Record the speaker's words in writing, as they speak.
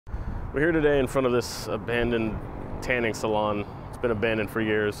We're here today in front of this abandoned tanning salon. It's been abandoned for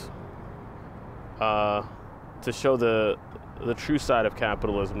years. To show the true side of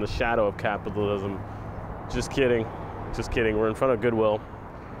capitalism, the shadow of capitalism. Just kidding. Just kidding. We're in front of Goodwill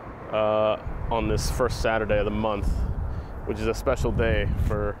on this first Saturday of the month, which is a special day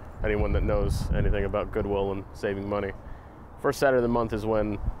for anyone that knows anything about Goodwill and saving money. First Saturday of the month is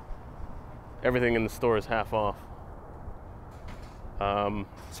when everything in the store is half off.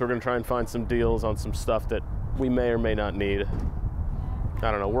 So we're going to try and find some deals on some stuff that we may or may not need.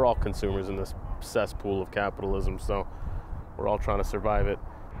 I don't know. We're all consumers in this cesspool of capitalism, so we're all trying to survive it.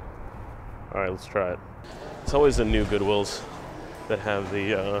 All right, let's try it. It's always the new Goodwills that have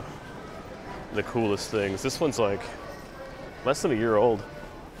the coolest things. This one's like less than a year old.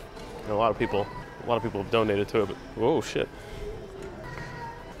 And a lot of people have donated to it. But whoa, shit.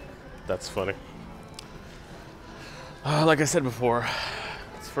 That's funny. Like I said before,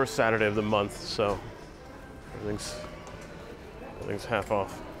 it's the first Saturday of the month, so everything's half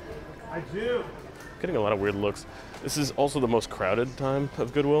off. I do. Getting a lot of weird looks. This is also the most crowded time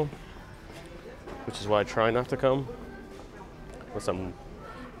of Goodwill, which is why I try not to come, unless I'm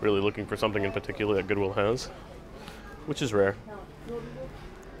really looking for something in particular that Goodwill has, which is rare.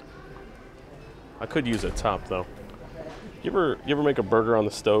 I could use a top though. You ever make a burger on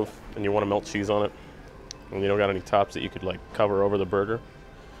the stove and you want to melt cheese on it, and you don't got any tops that you could like cover over the burger?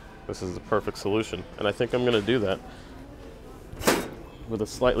 This is the perfect solution, and I think I'm gonna do that with a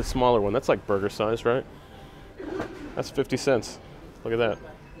slightly smaller one. That's like burger size, right? That's 50 cents. Look at that.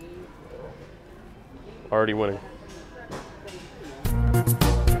 Already winning. I'm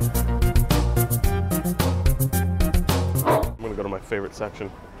gonna go to my favorite section,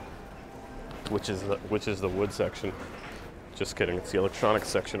 which is the wood section. Just kidding, it's the electronics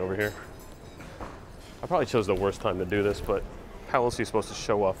section over here. I probably chose the worst time to do this, but how else are you supposed to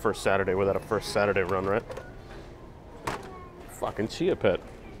show off first Saturday without a first Saturday run, right? Fucking Chia Pet.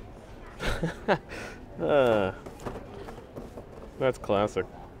 That's classic.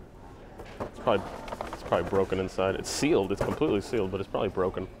 It's probably broken inside. It's sealed. It's completely sealed, but it's probably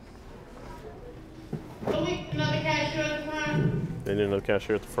broken. Another cashier at the front. They need another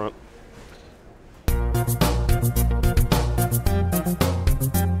cashier at the front.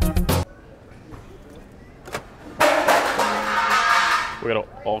 We got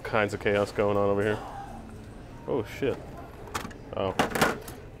all kinds of chaos going on over here. Oh shit. Oh.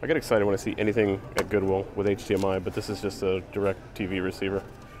 I get excited when I see anything at Goodwill with HDMI, but this is just a direct TV receiver.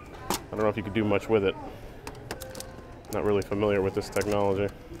 I don't know if you could do much with it. Not really familiar with this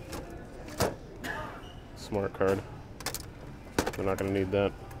technology. Smart card. They're not gonna need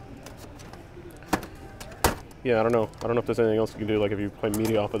that. Yeah, I don't know. I don't know if there's anything else you can do, like if you play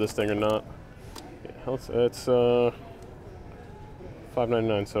media off of this thing or not. Yeah, it's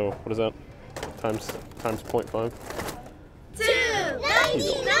 $5.99, so what is that? Times 0.5?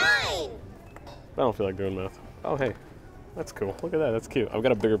 $2.99. I don't feel like doing math. Oh, hey. That's cool. Look at that. That's cute. I've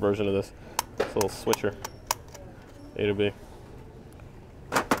got a bigger version of this. It's a little switcher. A to B.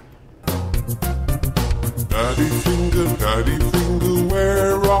 Daddy finger,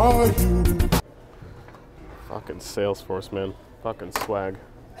 where are you? Fucking Salesforce, man. Fucking swag.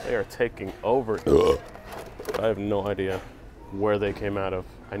 They are taking over. I have no idea where they came out of.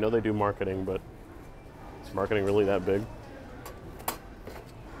 I know they do marketing, but is marketing really that big?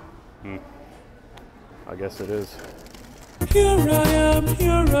 I guess it is. Here I am,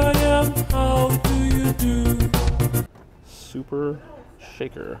 how do you do? Super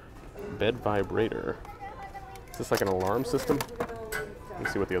shaker. Bed vibrator. Is this like an alarm system? Let me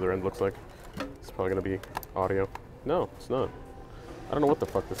see what the other end looks like. It's probably gonna be audio. No, it's not. I don't know what the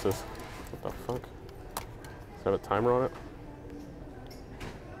fuck this is. What the fuck? Does it have a timer on it?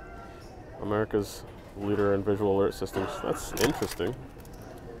 America's leader in visual alert systems. That's interesting.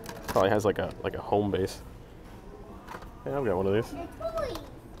 Probably has like a home base. Yeah, I've got one of these.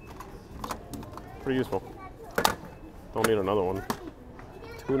 Pretty useful. Don't need another one.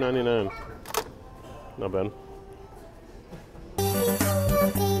 $2.99. Not bad.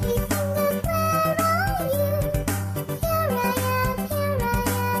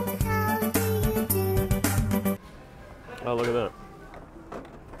 Oh, look at that.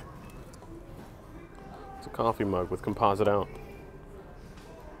 It's a coffee mug with composite out.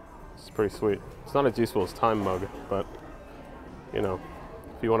 It's pretty sweet. It's not as useful as Time Mug, but you know,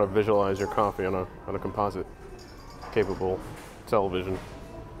 if you want to visualize your coffee on a composite capable television,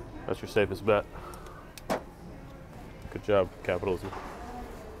 that's your safest bet. Good job, capitalism.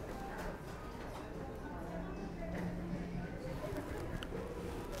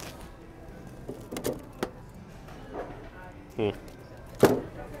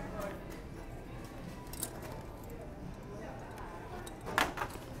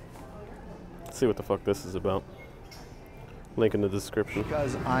 see what the fuck this is about. Link in the description.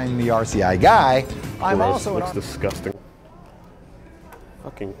 Because I'm the RCI guy, I'm Gross. also Looks an disgusting.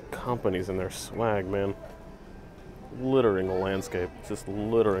 Fucking companies and their swag, man. Littering the landscape. Just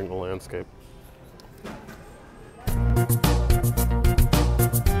littering the landscape.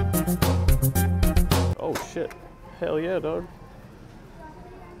 Oh shit. Hell yeah, dog.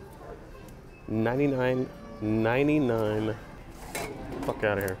 99. Fuck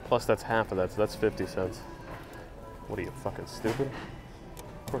out of here. Plus that's half of that, so that's 50 cents. What are you, fucking stupid?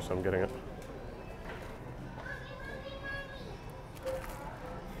 Of course I'm getting it.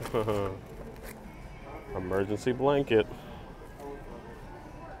 Emergency blanket.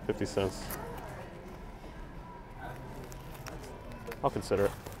 50 cents. I'll consider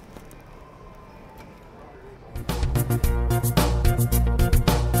it.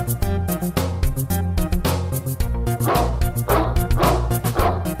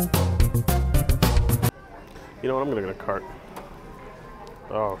 You know what? I'm gonna get a cart.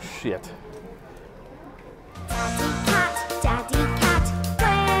 Oh shit. Daddy cat,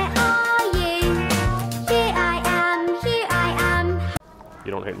 where are you? Here I am.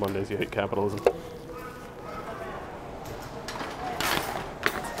 You don't hate Mondays, you hate capitalism.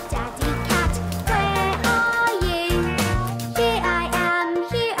 Daddy cat, where are you? Here I am.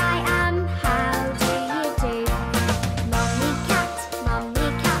 How do you do? Mommy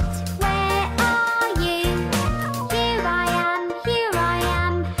cat, where are you? Here I am.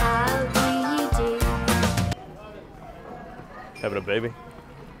 How do you do? Having a baby?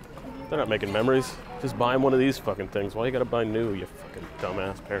 They're not making memories. Just buy them one of these fucking things. Why you gotta buy new, you fucking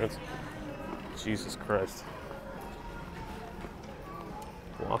dumbass parents? Jesus Christ.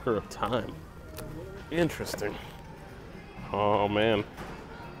 Walker of Time. Interesting. Oh man.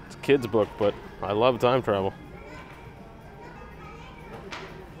 It's a kid's book, but I love time travel.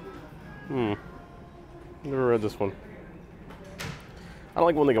 Never read this one. I don't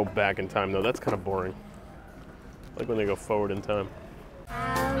like when they go back in time though. That's kind of boring. I like when they go forward in time.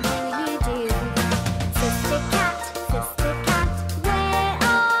 How do you do? Sister cat, where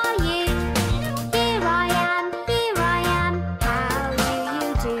are you? Here I am. How do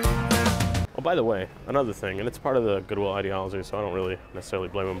you do? Oh, by the way, another thing, and it's part of the Goodwill ideology, so I don't really necessarily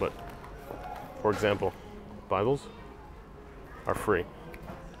blame them, but for example, Bibles are free.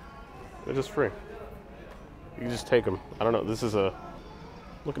 They're just free. You can just take them. I don't know, this is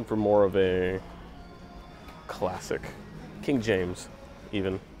looking for more of a classic. King James,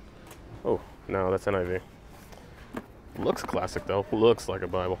 even. Oh, no, that's NIV. Looks classic though. Looks like a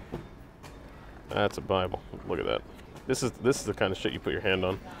Bible. That's a Bible. Look at that. This is the kind of shit you put your hand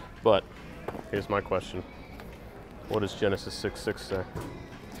on. But here's my question. What does Genesis 6:6 say?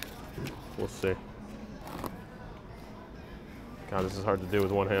 We'll see. God, this is hard to do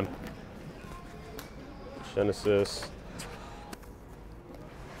with one hand. Genesis.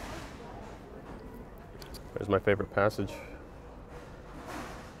 There's my favorite passage.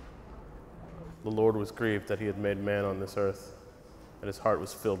 The Lord was grieved that he had made man on this earth, and his heart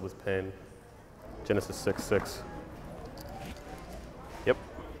was filled with pain. Genesis 6:6. Yep.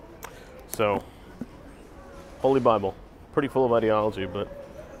 So, Holy Bible, pretty full of ideology, but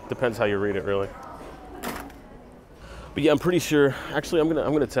depends how you read it, really. But yeah, I'm pretty sure. Actually, I'm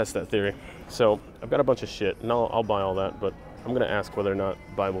gonna test that theory. So I've got a bunch of shit, and I'll buy all that, but I'm gonna ask whether or not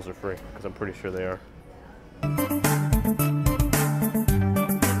Bibles are free, because I'm pretty sure they are.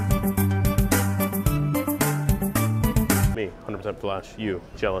 Me, 100% Flash. You,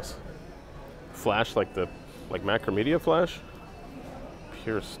 jealous. Flash, like Macromedia Flash?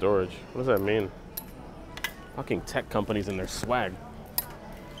 Pure storage. What does that mean? Fucking tech companies and their swag.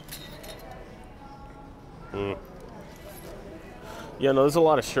 Yeah, no, there's a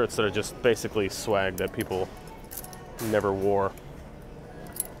lot of shirts that are just basically swag that people never wore.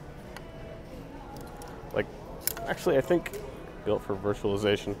 Like, actually, I think built for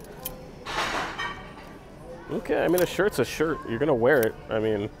virtualization. Okay, I mean, a shirt's a shirt. You're gonna wear it. I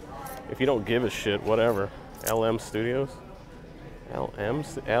mean, if you don't give a shit, whatever. LM Studios?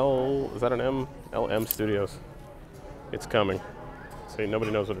 Is that an M? LM Studios. It's coming. See,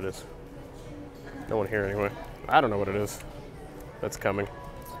 nobody knows what it is. No one here anyway. I don't know what it is. That's coming.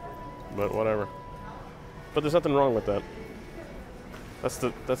 But whatever. But there's nothing wrong with that. That's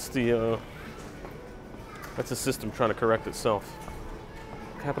the system trying to correct itself.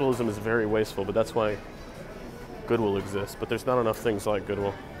 Capitalism is very wasteful, but that's why Goodwill exists. But there's not enough things like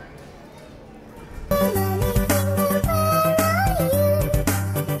Goodwill.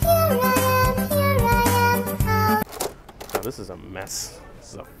 Now, this is a mess.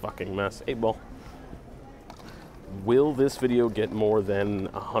 This is a fucking mess. 8 Ball. Will this video get more than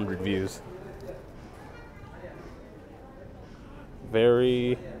 100 views?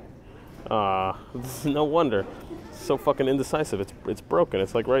 Very, no wonder. It's so fucking indecisive. It's broken.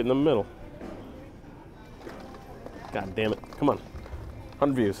 It's like right in the middle. God damn it. Come on.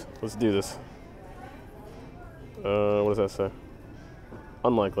 100 views. Let's do this. What does that say?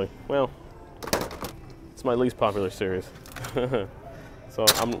 Unlikely. Well, it's my least popular series. So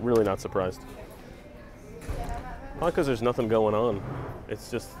I'm really not surprised. Probably because there's nothing going on.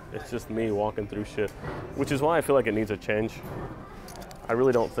 It's just me walking through shit. Which is why I feel like it needs a change. I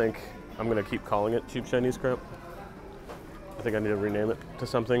really don't think I'm gonna keep calling it cheap Chinese crap. I think I need to rename it to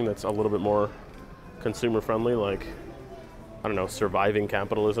something that's a little bit more consumer friendly, like, I don't know, surviving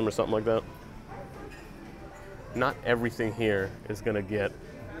capitalism or something like that. Not everything here is gonna get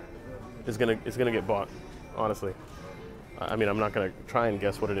bought, honestly. I mean, I'm not gonna try and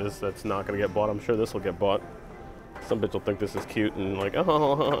guess what it is that's not gonna get bought. I'm sure this will get bought. Some bitch will think this is cute and like,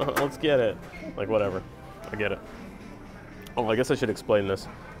 oh, let's get it. Like, whatever. I get it. Oh, I guess I should explain this,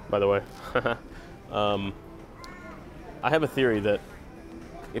 by the way. I have a theory that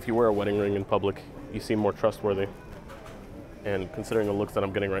if you wear a wedding ring in public, you seem more trustworthy. And considering the looks that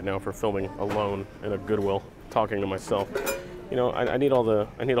I'm getting right now for filming alone in a Goodwill, talking to myself, you know, I need all the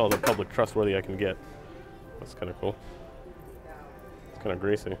public trustworthy I can get. That's kind of cool. It's kind of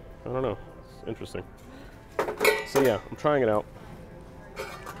greasy. I don't know. It's interesting. So yeah, I'm trying it out.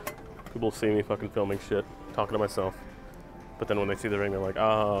 People see me fucking filming shit, talking to myself. But then when they see the ring, they're like,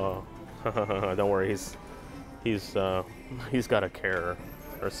 oh, don't worry, he's got a care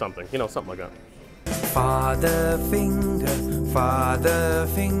or something, you know, something like that. Father finger,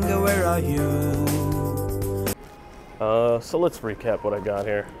 where are you? So let's recap what I got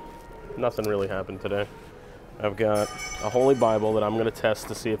here. Nothing really happened today. I've got a Holy Bible that I'm going to test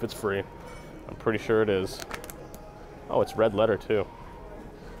to see if it's free. I'm pretty sure it is. Oh, it's red letter too.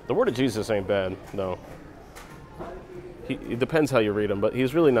 The word of Jesus ain't bad, no. It depends how you read him, but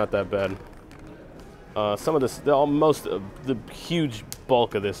he's really not that bad. Some of this, the huge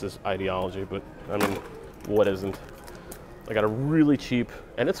bulk of this is ideology, but I mean, what isn't? I got a really cheap,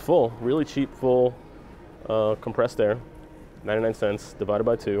 and it's full, really cheap, full compressed air. 99 cents divided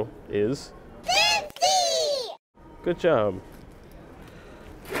by 2 is 50! Good job.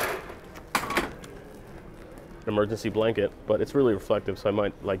 Emergency blanket, but it's really reflective, so I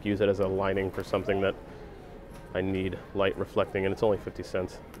might like use it as a lining for something that I need light reflecting, and it's only 50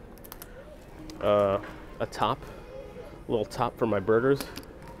 cents. A little top for my burgers,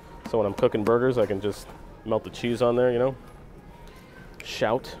 so when I'm cooking burgers I can just melt the cheese on there, you know.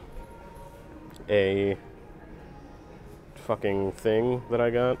 Shout, a fucking thing that I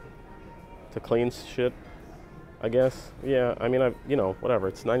got to clean shit, I guess. Yeah, I mean, you know, whatever,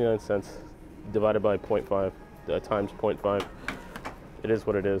 it's 99 cents divided by 0.5 times 0.5. It is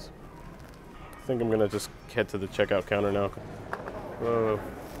what it is. I think I'm gonna just head to the checkout counter now.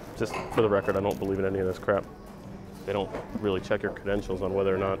 Just for the record, I don't believe in any of this crap. They don't really check your credentials on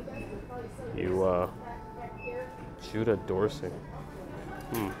whether or not you, Judah Dorsey.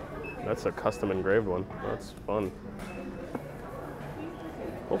 That's a custom engraved one. That's fun.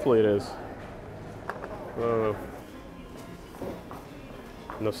 Hopefully it is.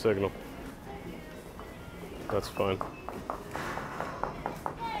 No signal. That's fine.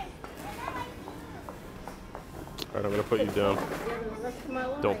 Alright, I'm gonna put you down.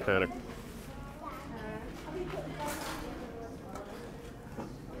 Don't panic.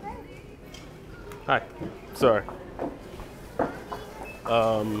 Hi. Sorry.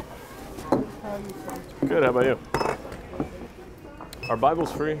 Good, how about you? Are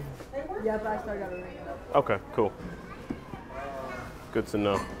Bibles free? Yeah, but I still gotta ring it up. Okay, cool. Good to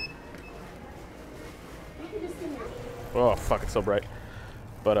know. Oh, fuck, it's so bright.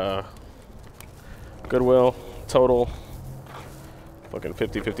 But, Goodwill, total, fucking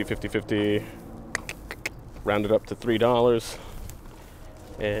 50, rounded up to $3.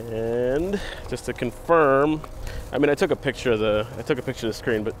 And just to confirm, I mean, I took a picture of the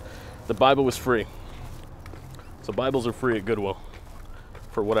screen, but the Bible was free. So Bibles are free at Goodwill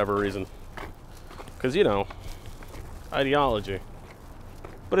for whatever reason. Because, you know, ideology.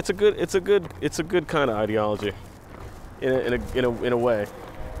 But it's a good kind of ideology. In a way.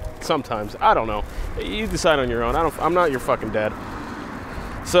 Sometimes. I don't know. You decide on your own. I'm not your fucking dad.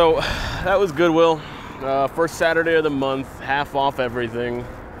 So that was Goodwill. First Saturday of the month, half off everything.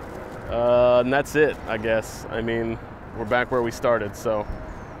 And that's it, I guess. I mean, we're back where we started, so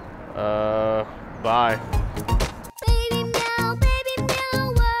bye. Baby meow,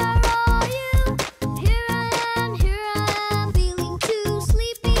 where are you? Here I am, feeling too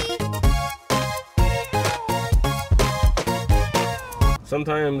sleepy.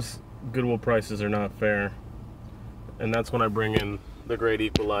 Sometimes Goodwill prices are not fair. And that's when I bring in the great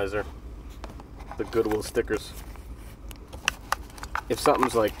equalizer, the Goodwill stickers. If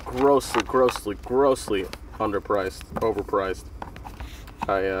something's like grossly underpriced, overpriced,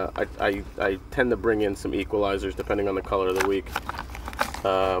 I tend to bring in some equalizers depending on the color of the week.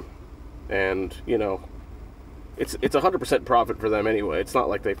 And you know, it's 100% profit for them anyway. It's not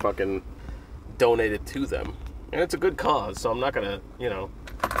like they fucking donated to them, and it's a good cause. So I'm not gonna, you know,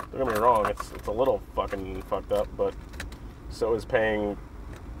 don't get me wrong. It's a little fucking fucked up, but so is paying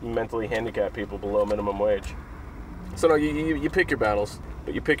mentally handicapped people below minimum wage. So no, you pick your battles,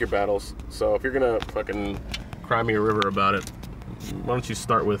 but you pick your battles. So if you're gonna fucking cry me a river about it, why don't you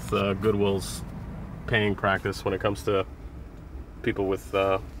start with Goodwill's paying practice when it comes to people with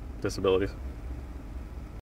disabilities?